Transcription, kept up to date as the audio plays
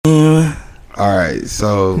All right,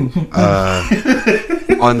 so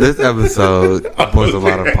on this episode, Boys a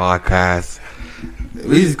Lot of Podcasts,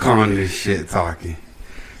 we just calling this shit talking.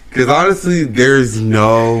 Because honestly, there's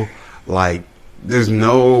no way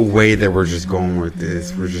that we're just going with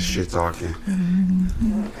this. We're just shit talking.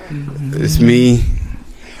 It's me,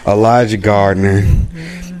 Elijah Gardner,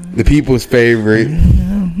 the people's favorite.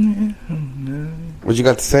 What you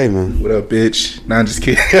got to say, man? What up, bitch? Nah, I'm just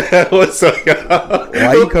kidding. What's up, y'all?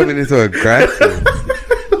 Why you coming into aggressive?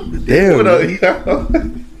 Damn. What up, y'all?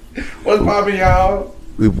 What's poppin', y'all?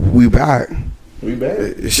 We back. We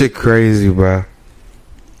back. Shit crazy, bro.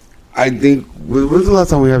 I think, when's the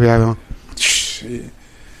last time we have you on? Shit.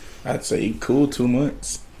 I'd say cool 2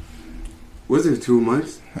 months. Was it 2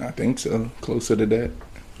 months? I think so. Closer to that.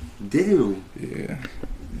 Damn. Yeah.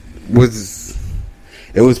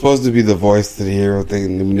 It was supposed to be the Voice to the Hero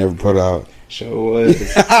thing that we never put out. Sure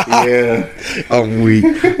was. Yeah. I'm weak.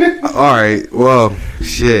 Alright, well,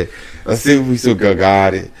 shit. Let's see if we still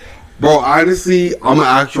got it. Bro, honestly, I'm gonna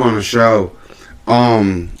ask you on the show.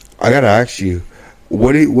 I gotta ask you,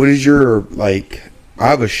 what is your, like, I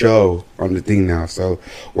have a show on the thing now, so,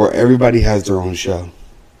 where everybody has their own show.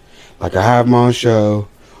 Like, I have my own show,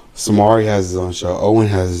 Samari has his own show, Owen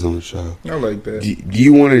has his own show. I like that. Do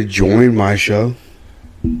you want to join my show?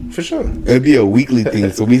 For sure. It'd be a weekly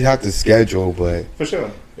thing, so we'd have to schedule, but... For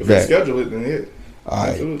sure. If we schedule it, then yeah.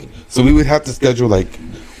 Alright. So we would have to schedule, like,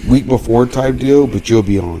 week before type deal, but you'll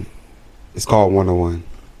be on. It's called 101.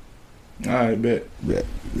 Alright, bet.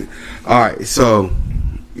 Alright, so,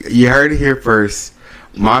 you heard it here first.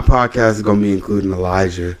 My podcast is going to be including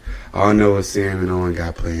Elijah. I don't know what Sam and Owen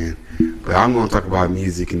got planned, but I'm going to talk about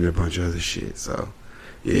music and a bunch of other shit, so,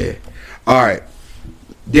 yeah. Alright.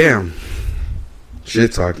 Damn.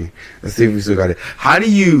 Shit talking. Let's see if we still got it. How do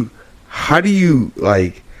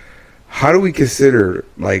we consider,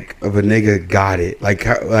 like, if a nigga got it? Like,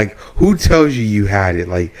 who tells you had it?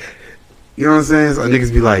 Like, you know what I'm saying? So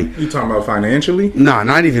niggas be like... You talking about financially? Nah,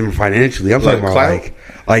 not even financially. I'm talking about, clout?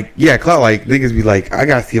 Yeah, clout. Like, niggas be like, I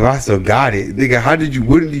gotta see if I still got it. Nigga,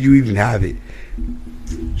 when did you even have it?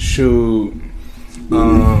 Shoot.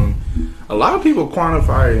 A lot of people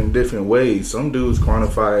quantify it in different ways. Some dudes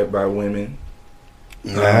quantify it by women.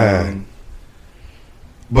 But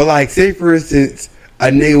like, say for instance, a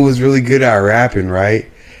nigga was really good at rapping, right?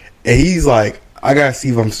 And he's like, I gotta see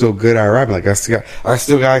if I'm still good at rapping. Like, I still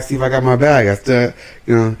gotta see if I got my bag. I still,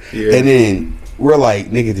 you know. Yeah. And then we're like,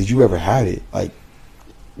 nigga, did you ever have it? Like,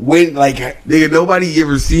 when, like, nigga, nobody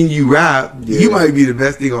ever seen you rap. Yeah. You might be the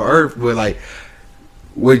best thing on earth, but like,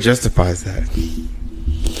 what justifies that?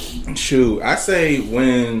 Shoot, I say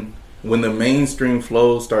when the mainstream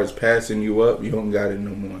flow starts passing you up, you don't got it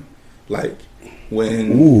no more. Like,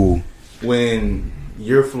 when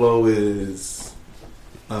your flow is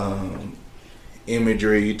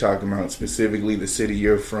imagery, you talking about specifically the city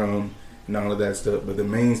you're from and all of that stuff, but the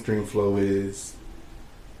mainstream flow is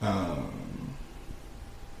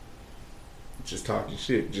just talking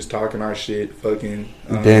shit, just talking our shit, fucking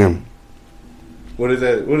damn. What is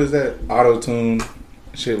that? Auto-tune,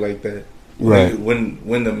 shit like that. Right.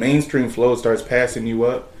 When the mainstream flow starts passing you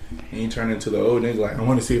up and you turn into the old nigga, like, I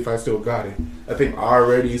want to see if I still got it. I think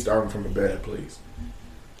already starting from a bad place.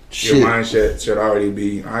 Shit. Your mindset should already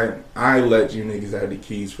be, I let you niggas have the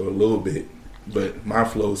keys for a little bit, but my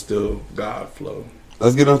flow's still God flow.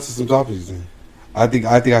 Let's get on to some topics then. I think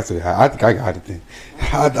I still got it then.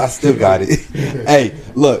 I still got it. Hey,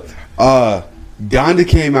 look, Donda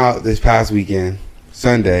came out this past weekend,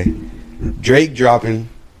 Sunday. Drake dropping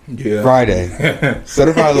Friday.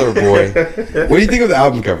 Certified Lover Boy. What do you think of the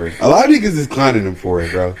album cover? A lot of niggas is clowning him for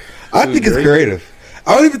it, bro. I think it's creative.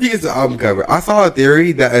 I don't even think it's the album cover. I saw a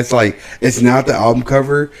theory that it's like, it's not the album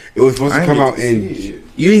cover. It was supposed to come out in...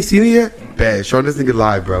 You ain't seen it yet? Bad. Show this nigga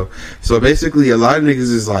live, bro. So basically, a lot of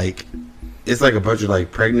niggas is like... It's like a bunch of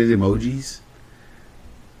like pregnant emojis.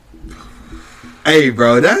 Hey,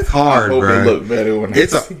 bro, that's hard, I hope bro. It look better when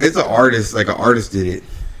it's an artist. Like, an artist did it.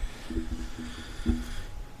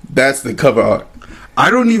 That's the cover art.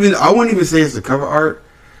 I wouldn't even say it's the cover art,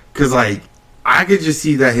 because like, I could just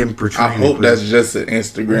see that him portraying. I hope that's just an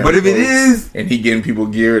Instagram. But if it is, and he getting people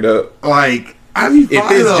geared up, like, I mean, if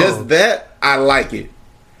it's just that, I like it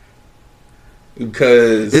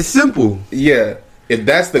because it's simple. Yeah, if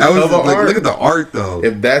that's the cover art, look at the art though.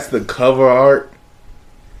 If that's the cover art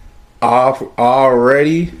off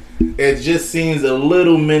already, it just seems a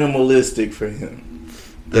little minimalistic for him.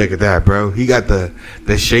 Look at that, bro. He got the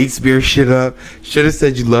Shakespeare shit up. Should have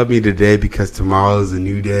said you love me today because tomorrow's a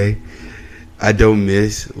new day. I don't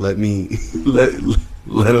miss. Let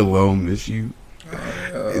alone miss you.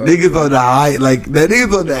 Niggas on the high, like that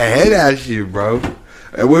niggas on the head ass shit, bro.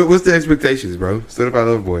 And what's the expectations, bro? Certified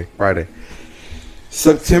Lover Boy, Friday,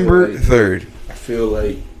 September 3rd. I feel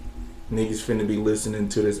like niggas finna be listening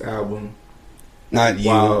to this album Not you.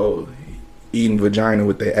 while eating vagina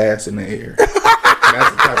with their ass in the air. That's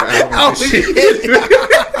the type of album this shit.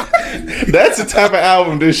 That's the type of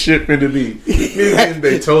album this shit finna be. Niggas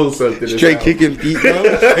they toes sucked to this Straight album. kicking feet,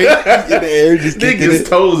 bro. Straight feet in the air, just kicking Niggas it.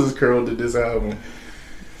 toes is curled to this album.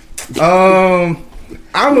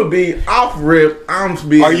 I'm gonna be off rip.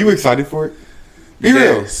 Are you excited for it? Be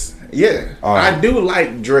real. Yes. Yeah. All right. I do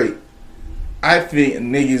like Drake. I think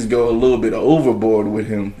niggas go a little bit overboard with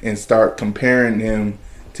him and start comparing him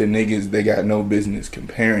to niggas they got no business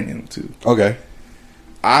comparing him to. Okay.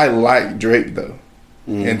 I like Drake though.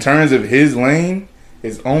 In terms of his lane,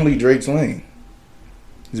 it's only Drake's lane.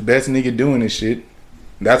 He's the best nigga doing this shit.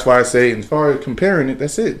 That's why I say, as far as comparing it,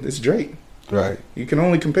 that's it. It's Drake. Right. You can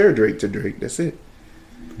only compare Drake to Drake. That's it.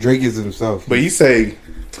 Drake is himself. But you say,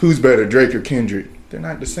 who's better, Drake or Kendrick? They're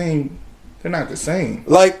not the same. They're not the same.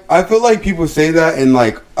 Like, I feel like people say that, and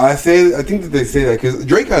like I think that they say that because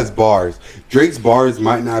Drake has bars. Drake's bars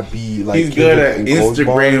might not be like He's good at Kendrick and Cole's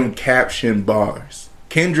Instagram bars. caption bars.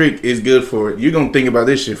 Kendrick is good for it. You're gonna think about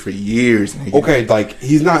this shit for years, nigga. Okay, like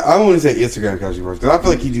he's not. I don't want to say Instagram caption bars because I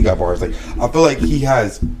feel like he do got bars. Like I feel like he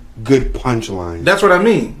has good punchlines. That's what I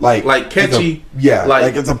mean. Like catchy.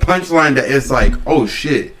 Like it's a punchline that it's like, oh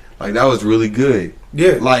shit, like that was really good.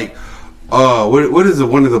 Yeah. Like, what is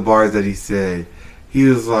one of the bars that he said? He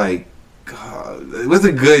was like, it was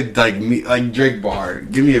a good like Drake bar.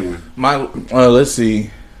 Give me a one. Let's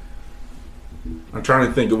see. I'm trying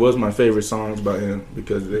to think of what's my favorite songs by him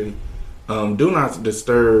because they Do Not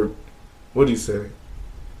Disturb. What do you say?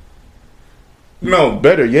 No,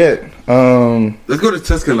 better yet. Let's go to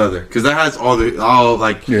Tuscan Leather because that has all his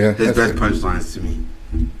that's best it. punchlines to me.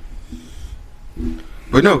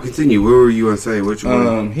 But no, continue. What were you gonna say? Which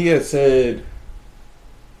one? He had said,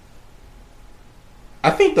 I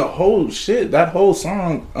think that whole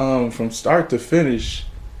song, from start to finish,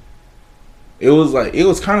 it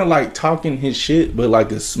was kind of like talking his shit, but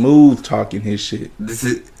like a smooth talking his shit. This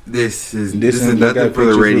is nothing for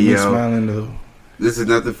the radio. Smiling though. This is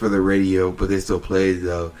nothing for the radio, but they still play it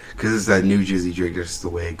though because it's that New Jersey Drake. That's just the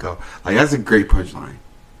way it go. Like that's a great punchline.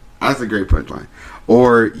 That's a great punchline.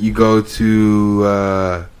 Or you go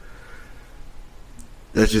to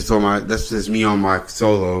that's just me on my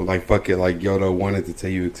solo. Like fuck it. Like Yoda wanted to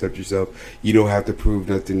tell you accept yourself. You don't have to prove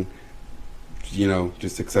nothing. You know,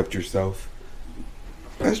 just accept yourself.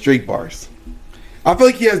 That's Drake bars. I feel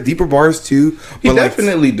like he has deeper bars too. He But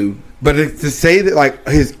definitely do. But to say that like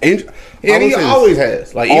his And he always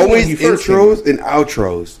has. Like even always when he first intros and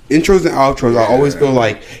outros. Intros and outros. I always feel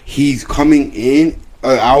like he's coming in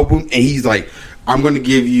an album and he's like, I'm gonna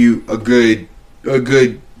give you a good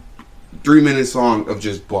 3-minute song of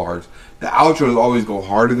just bars. The outros always go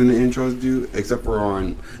harder than the intros do, except for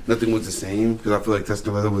on Nothing Was the Same because I feel like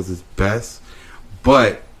Tuscan Leather was his best.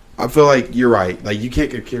 But I feel like you're right. Like you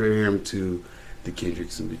can't compare him to the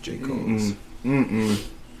Kendricks and the J. Cole's.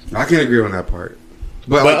 I can agree on that part.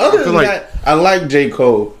 But like, other I feel than that, I like J.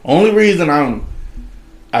 Cole. Only reason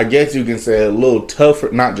I guess you can say a little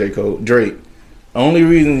tougher, not J. Cole, Drake. Only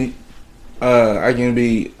reason I can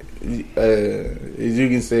be, is you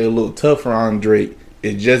can say a little tougher on Drake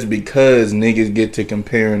is just because niggas get to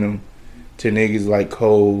comparing him to niggas like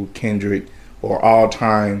Cole, Kendrick, or all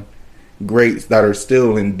time greats that are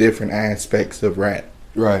still in different aspects of rap.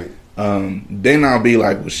 right. Then I'll be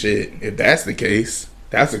like, well, shit, if that's the case,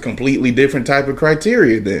 that's a completely different type of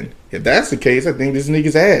criteria then. If that's the case, I think this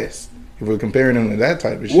nigga's ass. If we're comparing him to that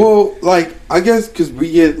type of shit. Well, like, I guess because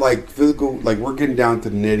we get, like, physical, like, we're getting down to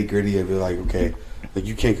the nitty gritty of it, like, okay, like,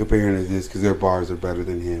 you can't compare him to this because their bars are better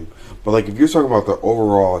than him. But, like, if you're talking about the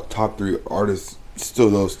overall top 3 artists,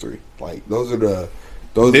 still those 3. Like, those are the.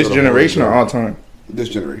 This generation or all time? This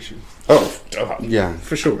generation. Oh, Yeah.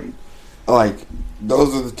 for sure. Like,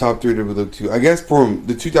 those are the top 3 that we look to. I guess from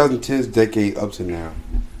the 2010s decade up to now.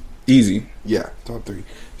 Easy. Yeah, top 3.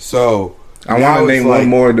 So. I want to name one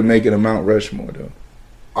more to make it a Mount Rushmore, though.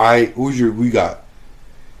 Who you got?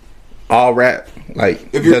 All rap, like,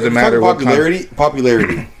 If you're doesn't matter what popularity.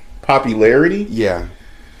 popularity. Yeah.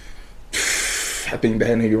 I think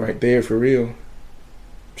that nigga right there for real.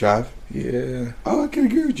 Jive? Yeah. Oh, I can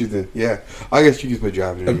agree with you then. Yeah. I guess you can put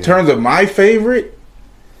Jive in there. In terms of my favorite,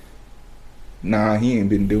 nah, he ain't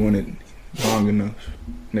been doing it long enough.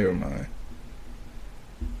 Never mind.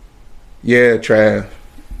 Yeah, Trav.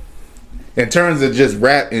 In terms of just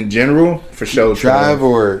rap in general, for sure. Trav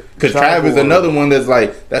or... Because Trav is another one that's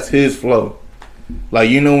like, that's his flow. Like,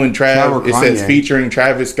 you know, when it says Kanye. featuring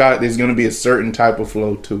Travis Scott, there's going to be a certain type of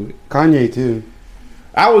flow to it. Kanye too.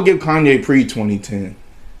 I would give Kanye pre-2010.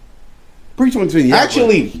 Pre-2010, yeah.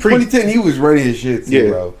 Actually, 2010, he was ready his shit too,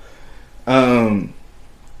 bro.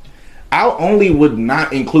 I only would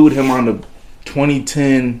not include him on the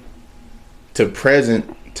 2010 to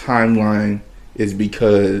present timeline is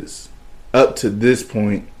because up to this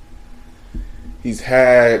point, he's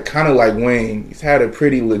had, kind of like Wayne, he's had a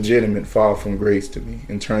pretty legitimate fall from grace to me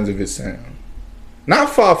in terms of his sound. Not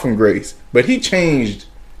fall from grace, but he changed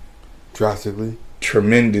drastically,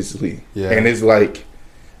 tremendously. Yeah. And it's like,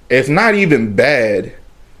 it's not even bad,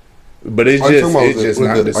 but it's just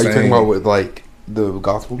not the same. Are you talking about with like the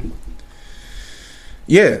gospel?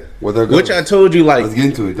 Yeah. Which I told you, like, let's get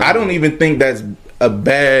into it. I don't even think that's a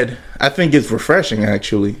bad. I think it's refreshing,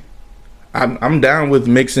 actually. I'm down with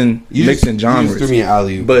mixing genres. You just threw me an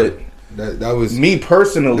alley-oop, but that was me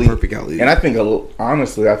personally, the perfect alley-oop. And I think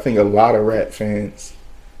honestly, I think a lot of rap fans,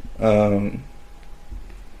 I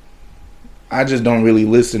just don't really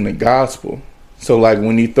listen to gospel. So like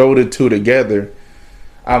when you throw the two together,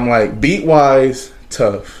 I'm like, beat wise,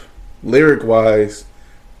 tough. Lyric wise,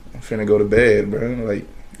 I'm finna go to bed, bro. Like,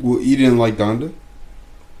 well, you didn't like Donda?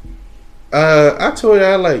 I told you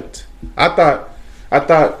I thought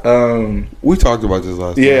we talked about this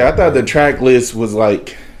last time. Yeah, I thought the track list was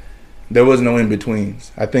like, there was no in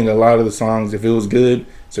betweens. I think a lot of the songs, if it was good,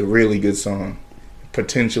 it's a really good song,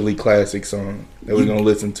 potentially classic song that we're gonna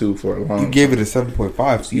listen to for a long time. You gave it a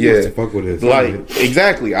 7.5, so you must have fuck with it. Like,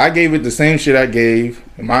 exactly. I gave it the same shit I gave.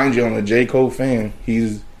 And mind you, I'm a J. Cole fan.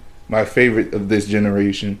 He's my favorite of this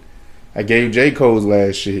generation. I gave J. Cole's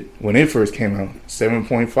last shit when it first came out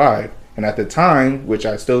 7.5, and at the time, which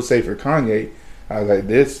I still say for Kanye, I was like,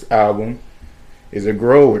 this album is a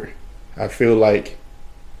grower. I feel like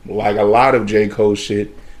a lot of J. Cole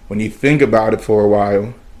shit, when you think about it for a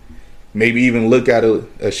while, maybe even look at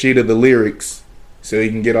a sheet of the lyrics so you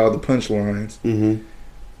can get all the punchlines. Mm-hmm.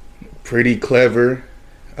 Pretty clever,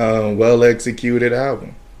 well executed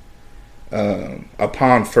album.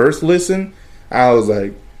 Upon first listen, I was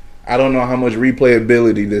like, I don't know how much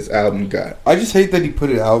replayability this album got. I just hate that he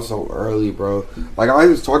put it out so early, bro. Like, I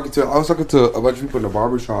was talking to a bunch of people in the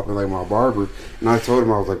barbershop and like my barber, and I told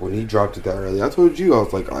him, I was like, when he dropped it that early, I told you, I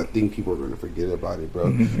was like, I think people are gonna forget about it,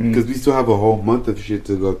 bro, because we still have a whole month of shit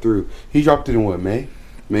to go through. He dropped it in what, May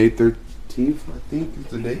 13th, I think is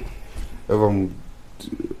the date. Let me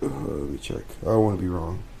check. I don't want to be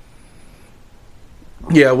wrong.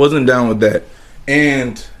 Yeah, I wasn't down with that,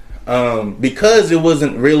 and because it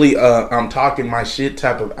wasn't really I'm talking my shit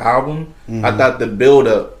type of album, I thought the build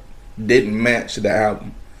up didn't match the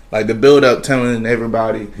album. Like the build up telling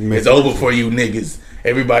everybody it's over for you niggas.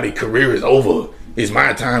 Everybody's career is over. It's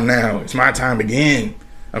my time now. It's my time again.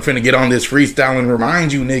 I'm finna get on this freestyle and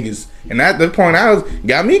remind you niggas. And at the point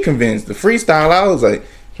got me convinced. The freestyle, I was like,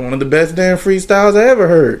 it's one of the best damn freestyles I ever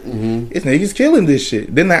heard. It's niggas killing this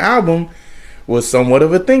shit. Then the album was somewhat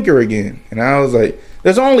of a thinker again. And I was like,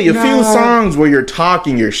 there's only a few songs where you're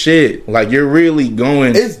talking your shit. Like, you're really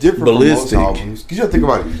going It's different ballistic. from most albums. Because you gotta think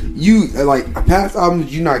about it. You, like, past albums,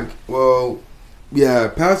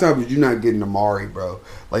 past albums, you're not getting Amari, bro.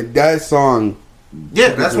 Like, that song...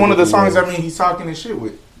 Yeah, that's one of the songs, he's talking his shit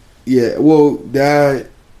with. Yeah, well, that...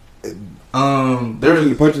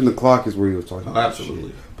 There's Punching the Clock is where he was talking about absolutely.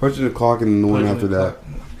 shit. Punching the Clock and the one after that.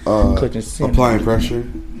 Applying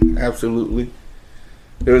Pressure. Absolutely.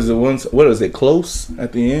 There was the one, what was it, Close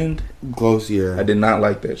at the end? Close, yeah. I did not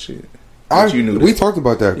like that shit. We talked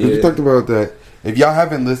about that. Yeah. We talked about that. If y'all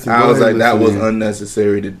haven't listened, I was like, that was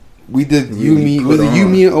unnecessary to. We did was it you,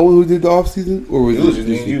 me, and Owen who did the off season, or was it was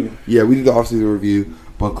just you? Yeah, we did the off season review.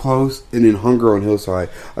 But Close and then Hunger on Hillside.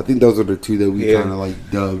 I think those are the two that we kind of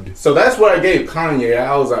like dubbed. So that's what I gave Kanye.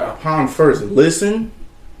 I was like, upon first listen,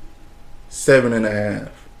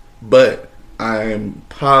 7.5. But I am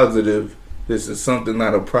positive this is something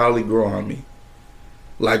that'll probably grow on me.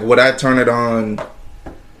 Like, would I turn it on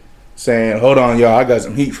saying, hold on, y'all, I got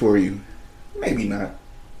some heat for you? Maybe not.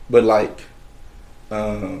 But like,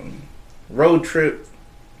 Road Trip,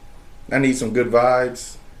 I need some good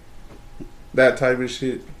vibes. That type of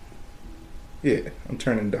shit. Yeah, I'm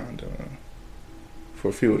turning down for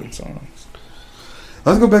a few of them songs.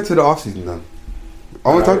 Let's go back to the off season then. I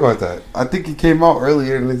want to talk about that. I think it came out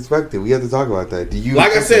earlier than expected. We have to talk about that. Do you?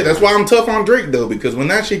 Like I said, that's why I'm tough on Drake though, because when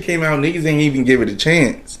that shit came out, niggas didn't even give it a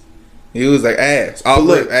chance. He was like ass. All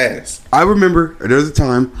look, ass. I remember there was a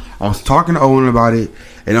time I was talking to Owen about it,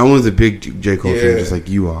 and Owen's a big J. Cole fan, just like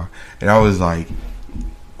you are. And I was like,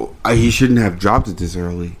 he shouldn't have dropped it this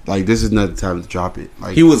early. Like, this is not the time to drop it.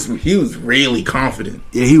 Like, he was really confident.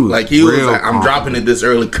 Yeah, he was like, I'm dropping it this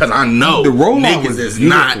early because I know the rollout niggas is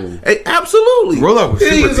not. Absolutely. The rollout was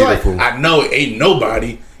super beautiful. Like, I know ain't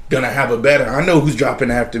nobody gonna have a better. I know who's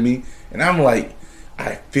dropping after me. And I'm like,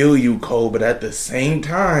 I feel you, Cole, but at the same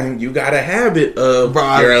time, you got a habit of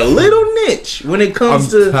you're a little niche when it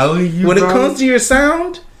comes comes to your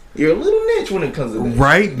sound. You're a little niche when it comes to that.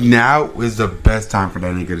 Right now is the best time for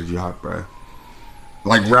that nigga to drop, bro.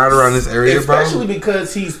 Like, right around this area, especially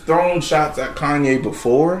because he's thrown shots at Kanye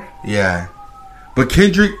before. Yeah. But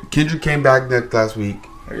Kendrick came back last week.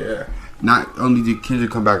 Yeah. Not only did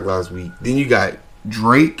Kendrick come back last week, then you got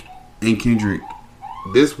Drake and Kendrick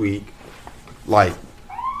this week. Like,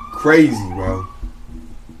 crazy, bro.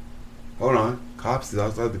 Hold on. Cops is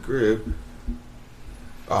outside the crib.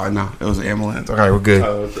 Oh, no. It was an ambulance. Okay, we're good.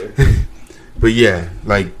 Oh, okay. But yeah,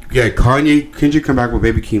 Kendrick come back with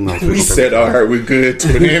Baby Keem last week. We said, all right, we're good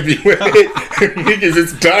to an ambulance. Niggas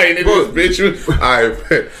is dying in this bitch. All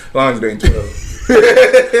right, as long as they ain't 12.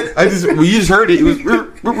 We just heard it. It was.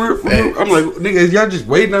 I'm like, nigga, y'all just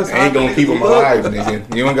waiting outside. I ain't gonna keep them alive,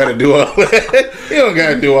 nigga. You don't gotta do all that. You don't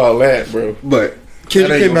gotta do all that, bro. But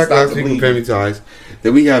Kendrick came back last week with Family Ties.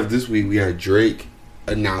 Then we have this week. We had Drake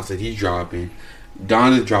announced that he's dropping.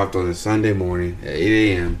 Donna dropped on a Sunday morning at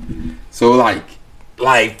 8 a.m. So like,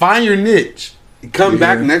 find your niche. Come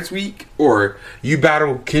back next week, or you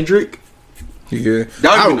battle Kendrick. Yeah.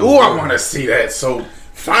 I want to see that. So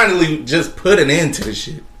finally, just put an end to the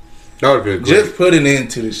shit. That would be great. Just put an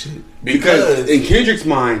end to the shit because in Kendrick's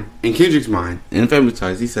mind, in Family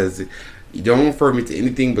Ties, he says, "You don't refer me to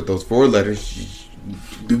anything but those 4 letters,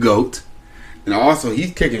 the GOAT." And also,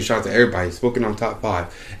 he's kicking shots at everybody. He's spoken on top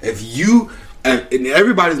 5. If you in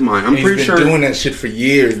everybody's mind, I'm pretty sure doing that shit for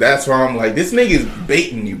years. That's why I'm like, this nigga's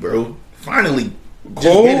baiting you, bro. Finally,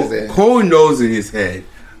 Cole knows in his head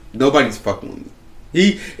nobody's fucking with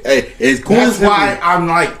me. That's why I'm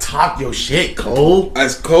like, talk your shit, Cole.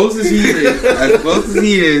 As close as he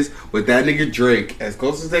is with that nigga Drake, as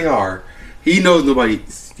close as they are, he knows nobody.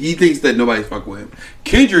 He thinks that nobody's fucking with him.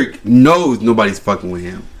 Kendrick knows nobody's fucking with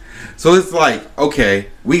him. So it's like, okay,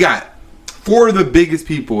 we got 4 of the biggest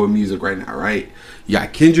people in music right now, right? You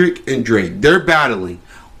got Kendrick and Drake. They're battling.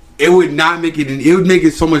 It would not make it. It would make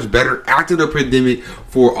it so much better after the pandemic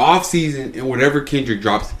for off season and whatever Kendrick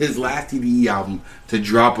drops his last TDE album to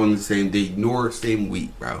drop on the same day nor same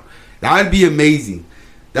week, bro. That'd be amazing.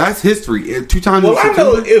 That's history. 2 times. Well, I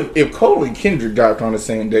know if Cole and Kendrick dropped on the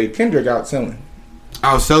same day, Kendrick outselling.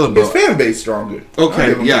 Outselling, his fan base stronger.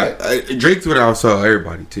 Okay, yeah. Drake's would outsell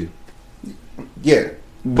everybody too. Yeah,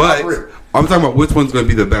 but I'm talking about which one's going to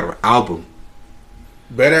be the better album.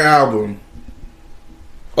 Better album.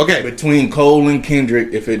 Okay, between Cole and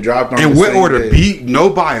Kendrick, if it dropped on in the what same order? Day. No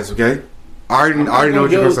bias, okay? I already know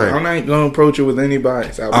what you're going to say. I'm not going to approach it with any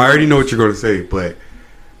bias. I already know what you're going to say, but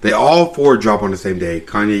they all 4 drop on the same day.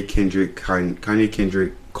 Kanye, Kendrick,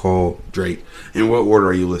 Cole, Drake. In what order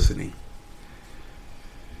are you listening?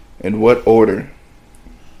 In what order?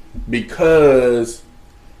 Because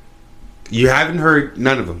you haven't heard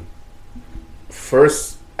none of them.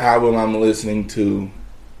 First album I'm listening to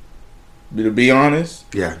be honest.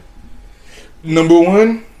 Yeah. Number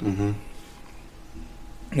 1. Mm-hmm.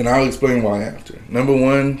 And I'll explain why after. Number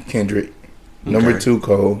 1, Kendrick. Okay. Number 2,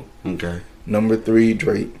 Cole. Okay. Number 3,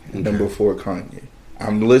 Drake. And number 4, Kanye.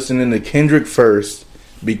 I'm listening to Kendrick first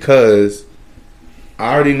because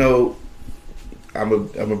I already know I'm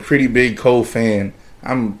a pretty big Cole fan.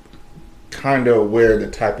 I'm kind of aware of the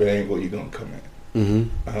type of angle you're going to come at.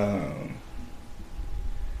 Mm-hmm.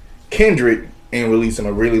 Kendrick ain't released in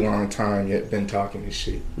a really long time yet, been talking this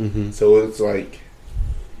shit. Mm-hmm. So it's like,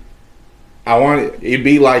 I want it'd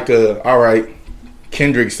be like all right,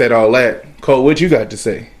 Kendrick said all that. Cole, what you got to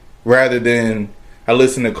say? Rather than I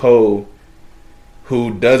listen to Cole,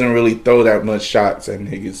 who doesn't really throw that much shots at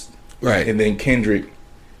niggas. Right. And then Kendrick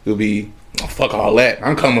will be, oh, fuck all that.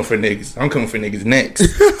 I'm coming for niggas. I'm coming for niggas next.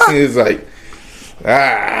 It's like,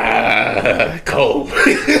 Cole.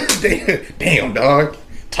 Damn, dog.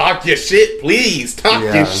 Talk your shit, please. Talk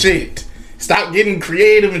your shit. Stop getting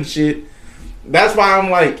creative and shit. That's why I'm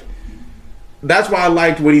like, that's why I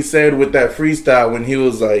liked what he said with that freestyle when he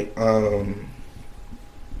was like,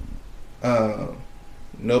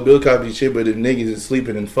 no Bill Cosby shit, but if niggas is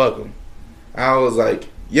sleeping, and fuck them. I was like,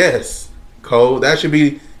 yes, Cole, that should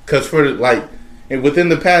be, because for like, and within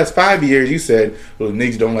the past 5 years, you said, well,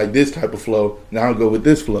 niggas don't like this type of flow, now I'll go with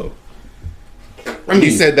this flow. I mean,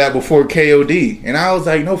 you said that before KOD, and I was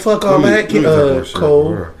like, no, fuck all that,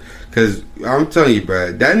 Cole. Cause I'm telling you,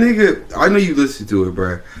 bro, that nigga. I know you listen to it,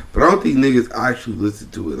 bro, but I don't think niggas actually listen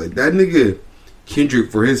to it. Like that nigga Kendrick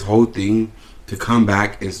for his whole thing to come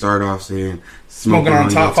back and start off saying smoking on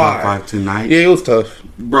top five tonight. Yeah, it was tough,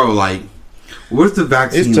 bro. Like, what's the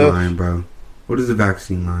vaccine line, bro? What is the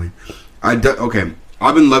vaccine line? Okay,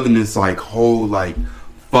 I've been loving this like whole like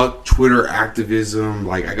fuck Twitter activism.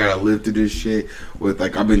 Like I gotta live through this shit with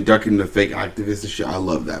like I've been ducking the fake activists and shit. I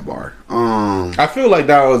love that bar. I feel like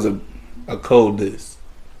that was a cold diss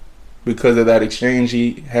because of that exchange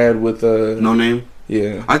he had with No Name.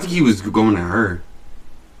 Yeah, I think he was going at her.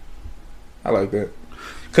 I like that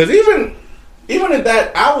because even at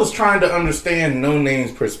that, I was trying to understand No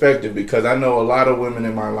Name's perspective because I know a lot of women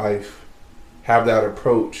in my life have that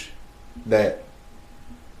approach that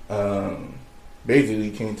basically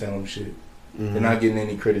you can't tell them shit. Mm-hmm. They're not getting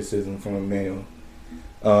any criticism from a male.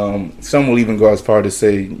 Some will even go as far to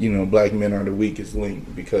say, black men are the weakest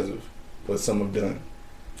link because of what some have done.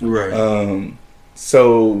 Right.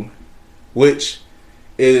 So, which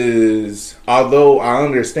is, although I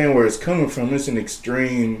understand where it's coming from, it's an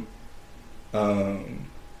extreme form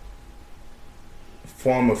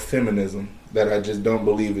of feminism that I just don't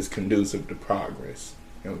believe is conducive to progress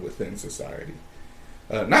within society.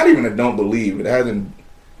 Not even I don't believe. It hasn't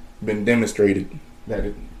been demonstrated that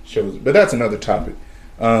it shows it. But that's another topic.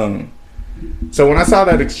 So when I saw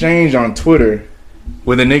that exchange on Twitter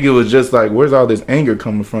where the nigga was just like, where's all this anger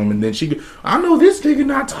coming from? And then I know this nigga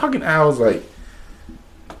not talking. I was like,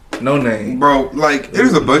 No Name. Bro, like,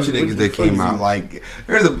 there's a bunch of niggas that came out. Like,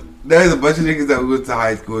 there's a bunch of niggas that we went to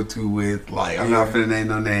high school too with. Like, I'm not finna name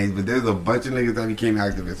no names, but there's a bunch of niggas that became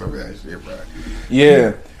activists over that shit, bro.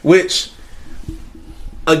 Yeah. Which,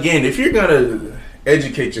 again, if you're gonna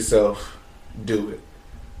educate yourself, do it.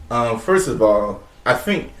 First of all, I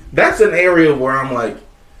think that's an area where I'm like,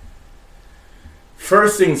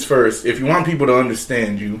 first things first, if you want people to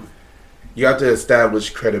understand you, you have to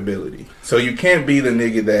establish credibility. So you can't be the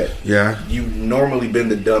nigga that you normally been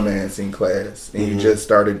the dumbass in class and you just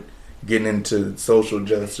started getting into social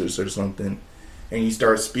justice or something and you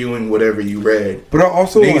start spewing whatever you read. But I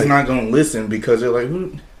also niggas not gonna listen because they're like,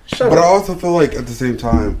 shut up. But I also feel like at the same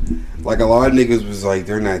time, like a lot of niggas was like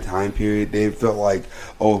during that time period, they felt like,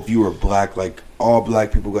 oh, if you were black, like all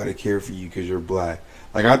black people got to care for you because you're black.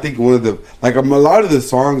 Like I think one of the a lot of the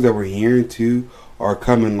songs that we're hearing too are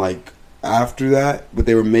coming like after that, but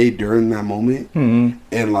they were made during that moment. Mm-hmm.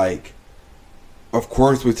 And like, of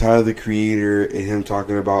course, with Tyler the Creator and him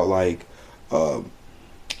talking about like,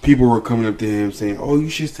 people were coming up to him saying, "Oh, you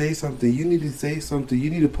should say something. You need to say something. You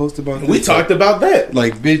need to post about this." We talked about that.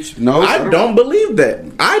 Like, bitch, no. I don't believe that.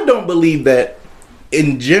 I don't believe that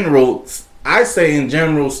in general. I say in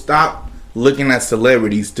general, stop looking at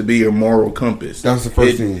celebrities to be your moral compass. That's the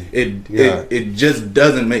first thing. It just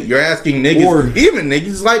doesn't make. You're asking niggas, even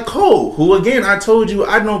niggas like Cole, who again, I told you,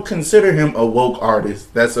 I don't consider him a woke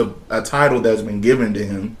artist. That's a title that's been given to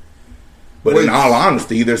him. But in all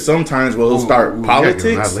honesty, there's sometimes where he'll start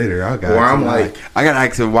politics later. where I'm like, I gotta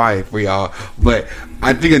ask him why for y'all. But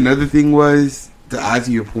I think another thing was, to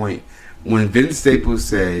answer your point, when Vince Staples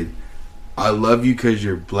said, "I love you because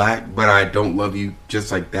you're black, but I don't love you just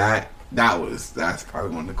like that." That's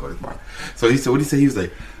probably one of the coolest parts. So he said, what did he say? He was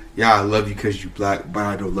like, "Yeah, I love you because you black, but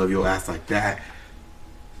I don't love your ass like that."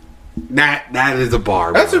 That is a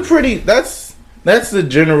bar. That's bro. That's the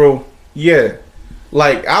general. Yeah,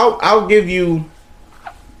 like I'll give you'll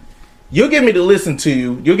get me to listen to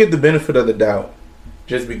you. You'll get the benefit of the doubt,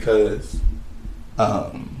 just because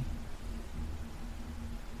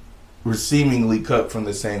we're seemingly cut from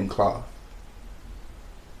the same cloth.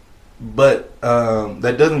 But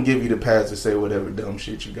that doesn't give you the pass to say whatever dumb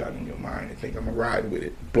shit you got in your mind and think I'm gonna ride with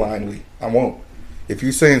it blindly. I won't. If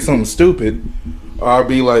you're saying something stupid, I'll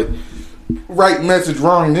be like, right message,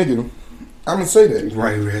 wrong nigga. I'm gonna say that.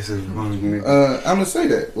 Right message, wrong nigga. I'm gonna say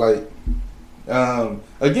that. Like,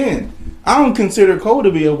 again, I don't consider Cole to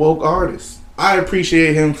be a woke artist. I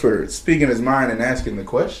appreciate him for speaking his mind and asking the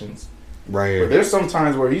questions. Right. But there's some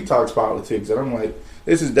times where he talks politics and I'm like,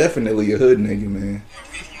 this is definitely a hood nigga, man.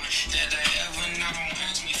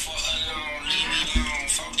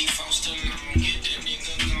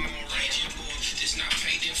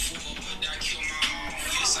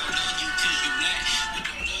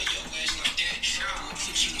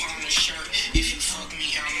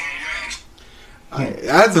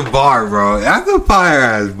 That's a bar, bro. That's a fire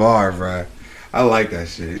ass bar, bro. I like that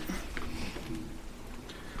shit.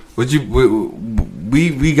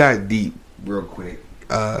 We got deep real quick.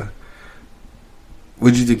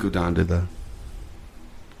 What'd you think of Donda though?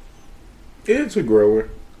 It's a grower.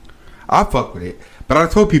 I fuck with it, but I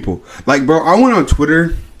told people like, bro, I went on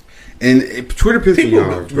Twitter And Twitter pissed me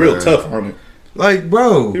off. Real tough on it. Like,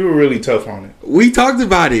 bro, he was really tough on it. We talked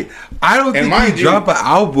about it. I don't think he drop an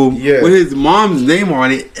album with his mom's name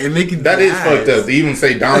on it and make it. That is fucked up. To even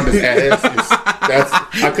say Donda's ass.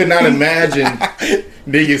 I could not imagine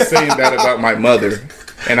niggas saying that about my mother,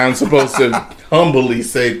 and I'm supposed to humbly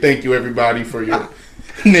say thank you everybody for your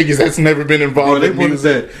niggas that's never been involved in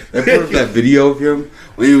music. They put up that video of him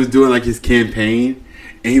when he was doing like his campaign,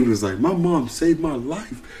 and he was like, "My mom saved my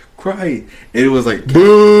life." Crying, and it was like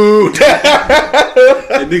boo, and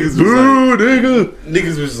niggas was boo, like,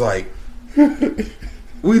 niggas was like,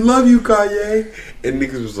 we love you, Kanye, and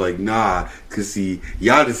niggas was like, nah, cause see,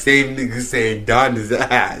 y'all the same niggas saying Donda's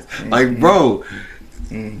ass, like, bro,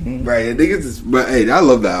 right? And niggas is, but hey, I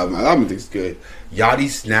love that album. That album thinks good. Yachty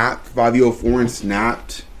snapped, 504 and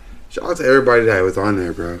snapped. Shout out to everybody that was on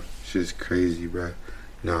there, bro. Shit's crazy, bro.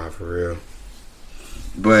 Nah, for real,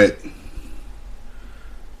 but.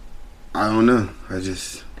 I don't know.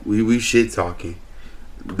 We shit talking.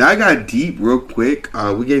 That got deep real quick.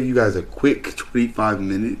 We gave you guys a quick 25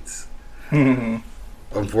 minutes.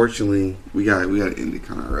 Unfortunately, we got to end it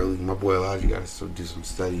kind of early. My boy Elijah got to do some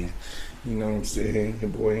studying. You know what I'm saying? Your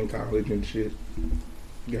boy in college and shit.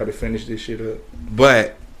 You got to finish this shit up.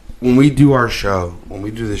 But when we do the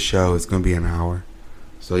show, it's gonna be an hour,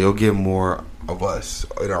 so you'll get more of us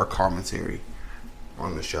in our commentary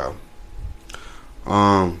on the show.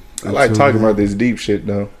 I like talking about this deep shit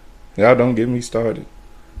though. Y'all don't get me started.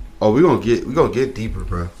 Oh, we gonna get deeper,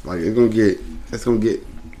 bro. Like it's gonna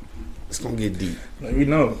get deep. Let me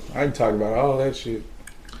know. I can talk about all that shit.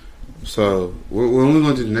 So when we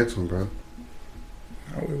gonna do the next one, bro?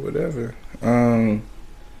 Whatever.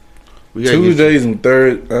 Tuesdays and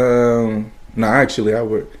third. No, actually, I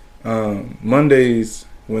work. Mondays,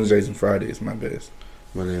 Wednesdays, and Fridays. My best.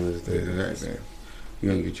 Monday, Wednesdays. Right, we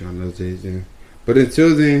gonna get you on those days then. But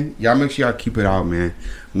until then, y'all make sure y'all keep it out, man.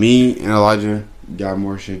 Me and Elijah got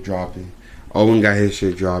more shit dropping. Owen got his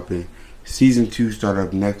shit dropping. Season 2 start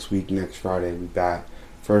up next week, next Friday. We back.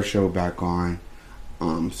 First show back on.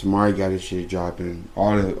 Samari got his shit dropping.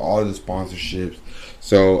 All the sponsorships.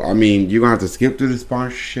 So, I mean, you're going to have to skip through the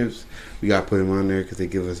sponsorships. We got to put them on there because they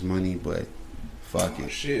give us money, but fuck it.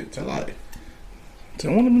 Shit. Tell one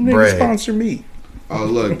of them niggas sponsor me. Oh,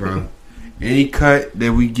 look, bro. Any cut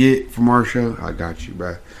that we get from our show, I got you,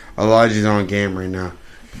 bro. Elijah's on game right now.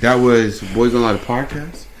 That was Boys on a Lot of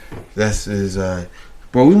Podcasts. That's his,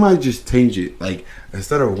 bro, we might just change it. Like,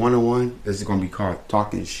 instead of 101, this is going to be called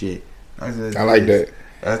Talking Shit. I like that.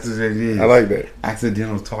 That's what it is. I like that.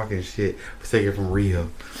 Accidental talking shit. Take it from Rio.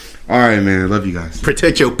 All right, man. Love you guys.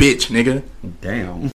 Protect your bitch, nigga. Damn.